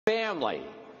family,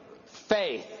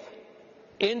 faith,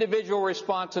 individual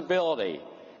responsibility,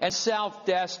 and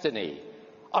self-destiny,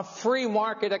 a free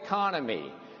market economy,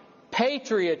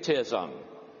 patriotism,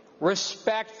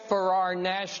 respect for our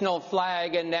national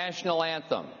flag and national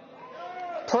anthem,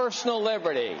 personal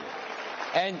liberty,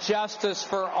 and justice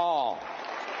for all.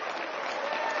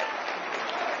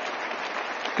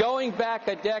 Going back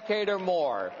a decade or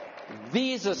more,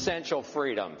 these essential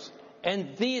freedoms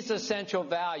and these essential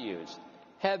values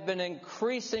have been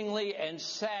increasingly and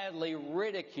sadly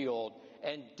ridiculed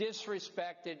and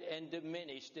disrespected and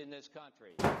diminished in this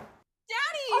country.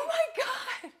 Daddy! Oh my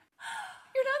God!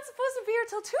 You're not supposed to be here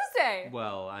till Tuesday.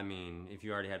 Well, I mean, if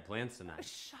you already had plans tonight.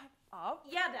 Shut up.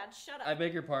 Yeah, Dad, shut up. I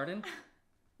beg your pardon?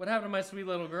 What happened to my sweet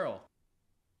little girl?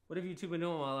 What have you two been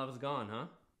doing while I was gone, huh?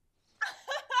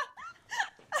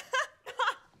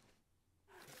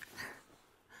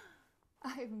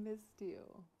 I missed you.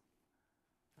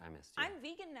 I missed you. I'm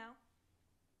vegan now.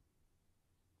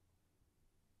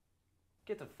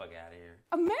 Get the fuck out of here.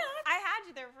 America? I had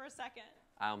you there for a second.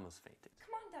 I almost fainted.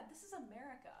 Come on, Dad. This is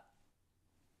America.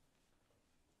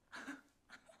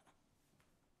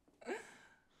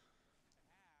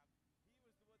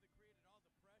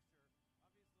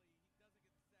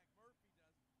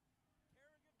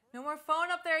 No more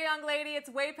phone up there, young lady. It's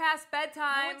way past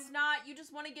bedtime. No, it's not. You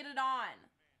just want to get it on.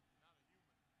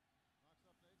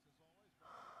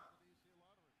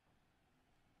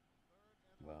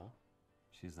 Well,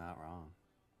 she's not wrong.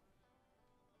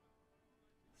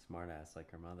 Smart ass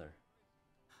like her mother.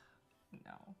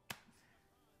 No.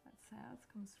 That sass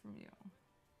comes from you.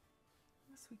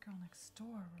 The sweet girl next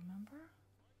door, remember?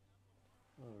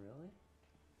 Oh, really?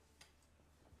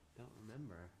 Don't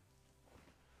remember.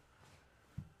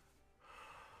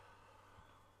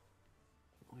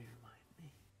 Will you remind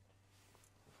me?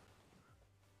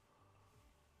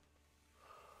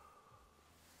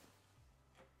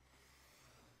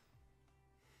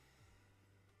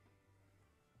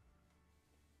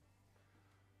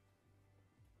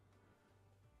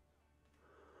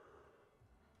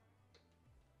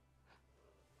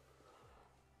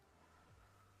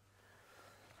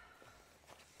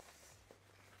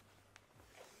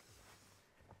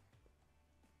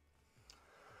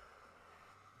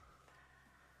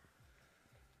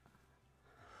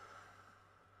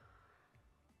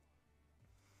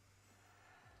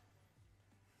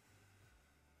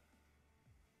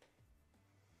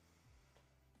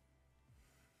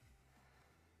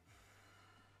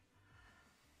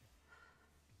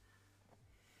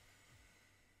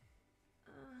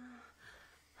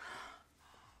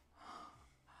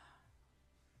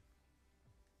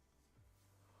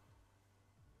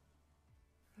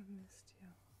 I missed you.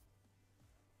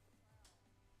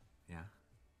 Yeah?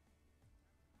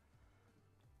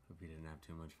 Hope you didn't have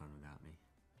too much fun without me.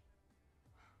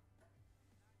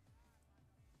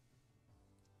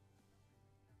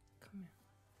 Come here.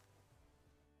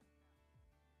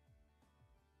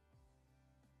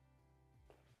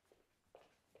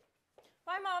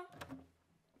 Bye, Mom.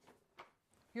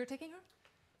 You're taking her?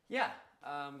 Yeah,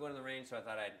 I'm going to the range, so I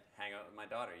thought I'd hang out with my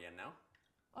daughter, you know?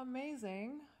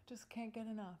 Amazing. Just can't get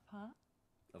enough, huh?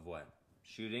 Of what?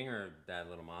 Shooting or that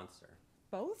little monster?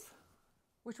 Both?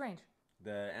 Which range?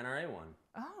 The NRA one,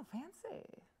 Oh, fancy.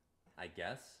 I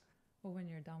guess. Well, when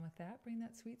you're done with that, bring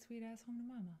that sweet, sweet ass home to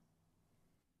Mama.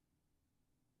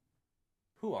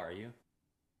 Who are you?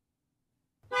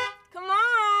 Come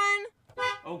on!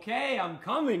 Okay, I'm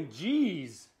coming,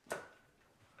 jeez.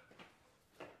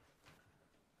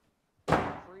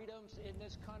 Freedoms in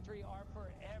this country are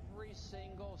for every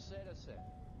single citizen.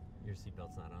 Your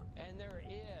seatbelt's not on. And there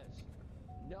is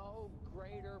no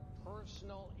greater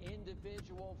personal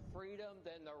individual freedom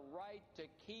than the right to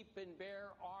keep and bear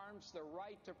arms, the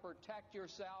right to protect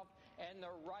yourself, and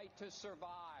the right to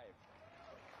survive.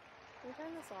 Can we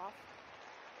turn this off?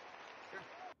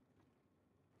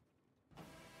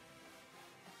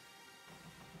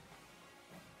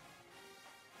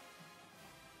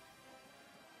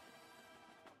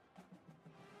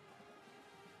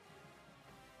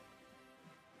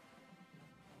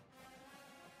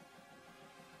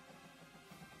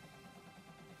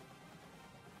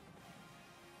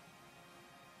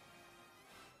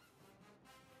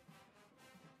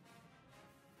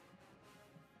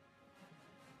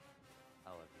 I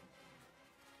love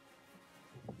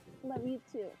you. Love you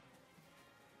too.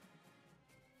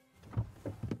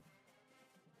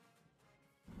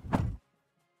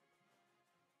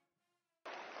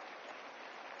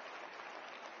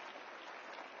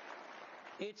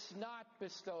 It's not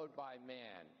bestowed by man,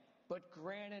 but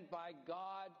granted by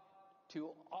God to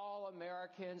all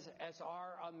Americans as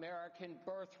our American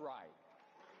birthright.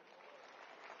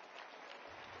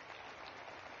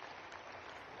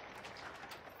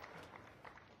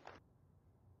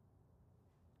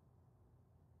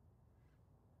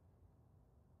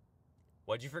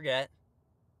 What'd you forget?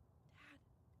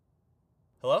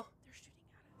 Hello? They're shooting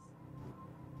at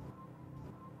us.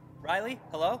 Riley?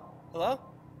 Hello? Hello?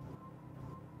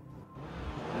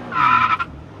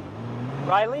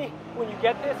 Riley, when you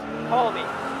get this, call me.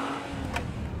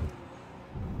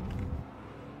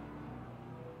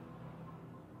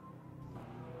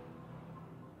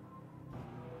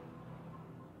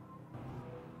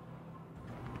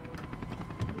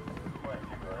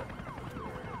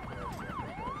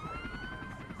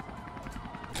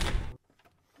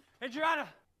 Adriana!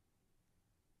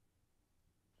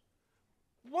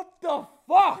 What the fuck?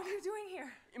 What are you doing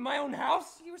here? In my own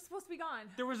house? You were supposed to be gone.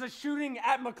 There was a shooting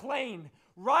at McLean.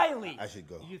 Riley! I should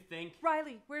go. You think?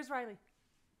 Riley, where's Riley?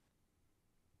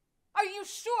 Are you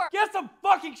sure? Yes, I'm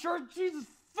fucking sure. Jesus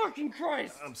fucking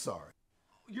Christ. I'm sorry.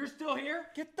 You're still here?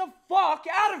 Get the fuck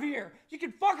out of here. You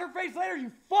can fuck her face later,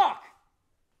 you fuck.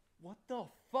 What the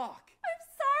fuck? I'm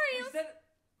sorry. You said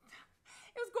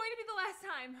It was going to be the last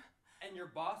time. And your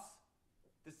boss?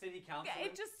 The city councilman?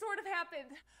 It just sort of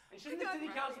happened. And shouldn't the city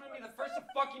councilman be the first to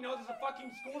fucking know there's a fucking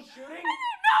school shooting? I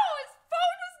don't know. His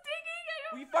phone was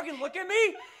dinging. Will you fucking look at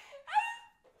me?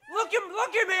 Look at me!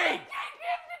 I can't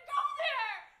get him to go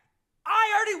there.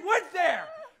 I already went there!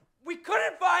 We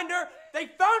couldn't find her. They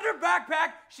found her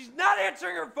backpack. She's not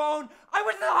answering her phone. I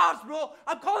went to the hospital.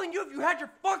 I'm calling you if you had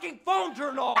your fucking phone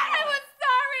turned off. I was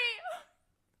sorry.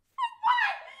 For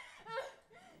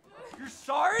what? You're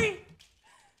sorry?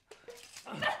 You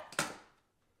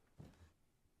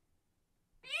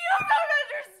don't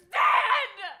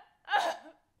understand.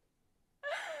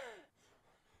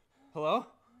 Hello?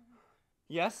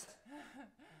 Yes?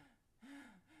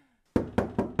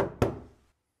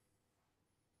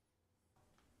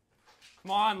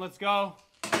 Come on, let's go.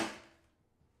 I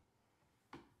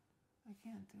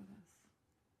can't do this.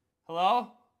 Hello?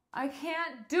 I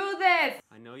can't do this!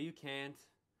 I know you can't,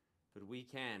 but we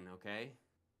can, okay?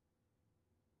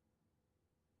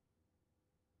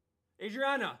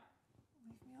 Adriana! Leave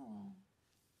me alone.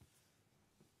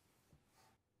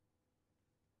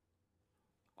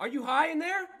 Are you high in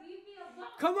there?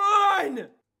 Come on!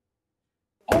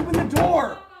 Open the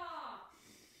door!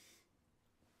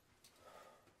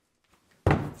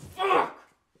 Fuck!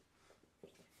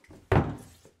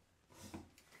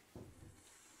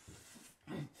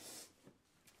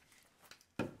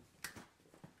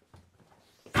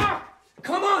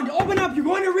 Come on, open up! You're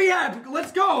going to rehab!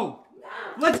 Let's go!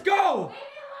 Let's go!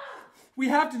 We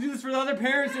have to do this for the other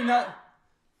parents and the...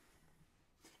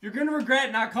 You're gonna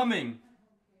regret not coming.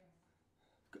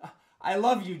 I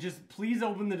love you, just please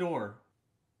open the door.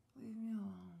 Leave me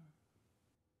alone.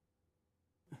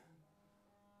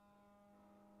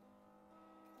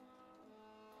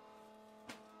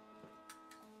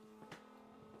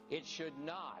 It should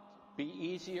not be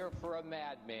easier for a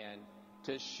madman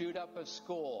to shoot up a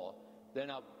school than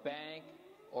a bank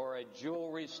or a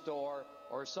jewelry store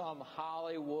or some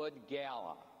Hollywood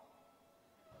gala.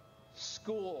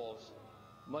 Schools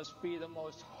must be the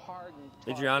most hardened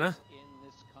targets Adriana? in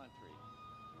this country.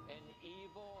 And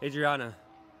evil Adriana.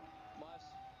 must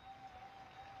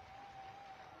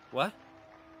What?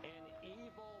 and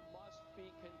evil must be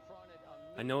confronted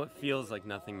I know it immediately feels like with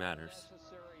nothing all matters.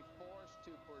 necessary force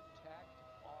to protect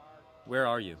our Where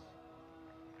are you?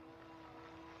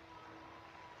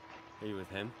 Are you with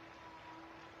him?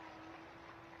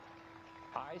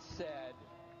 I said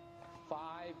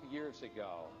 5 years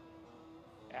ago,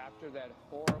 after that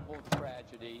horrible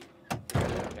tragedy in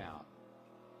Newtown,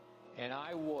 and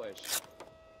I wish,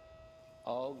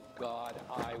 oh God,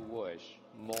 I wish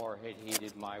more had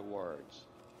heeded my words.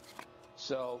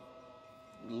 So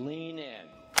lean in,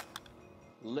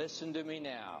 listen to me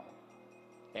now,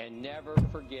 and never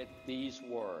forget these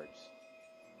words.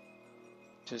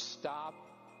 To stop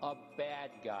a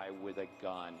bad guy with a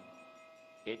gun,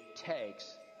 it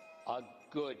takes a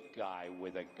good guy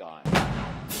with a gun.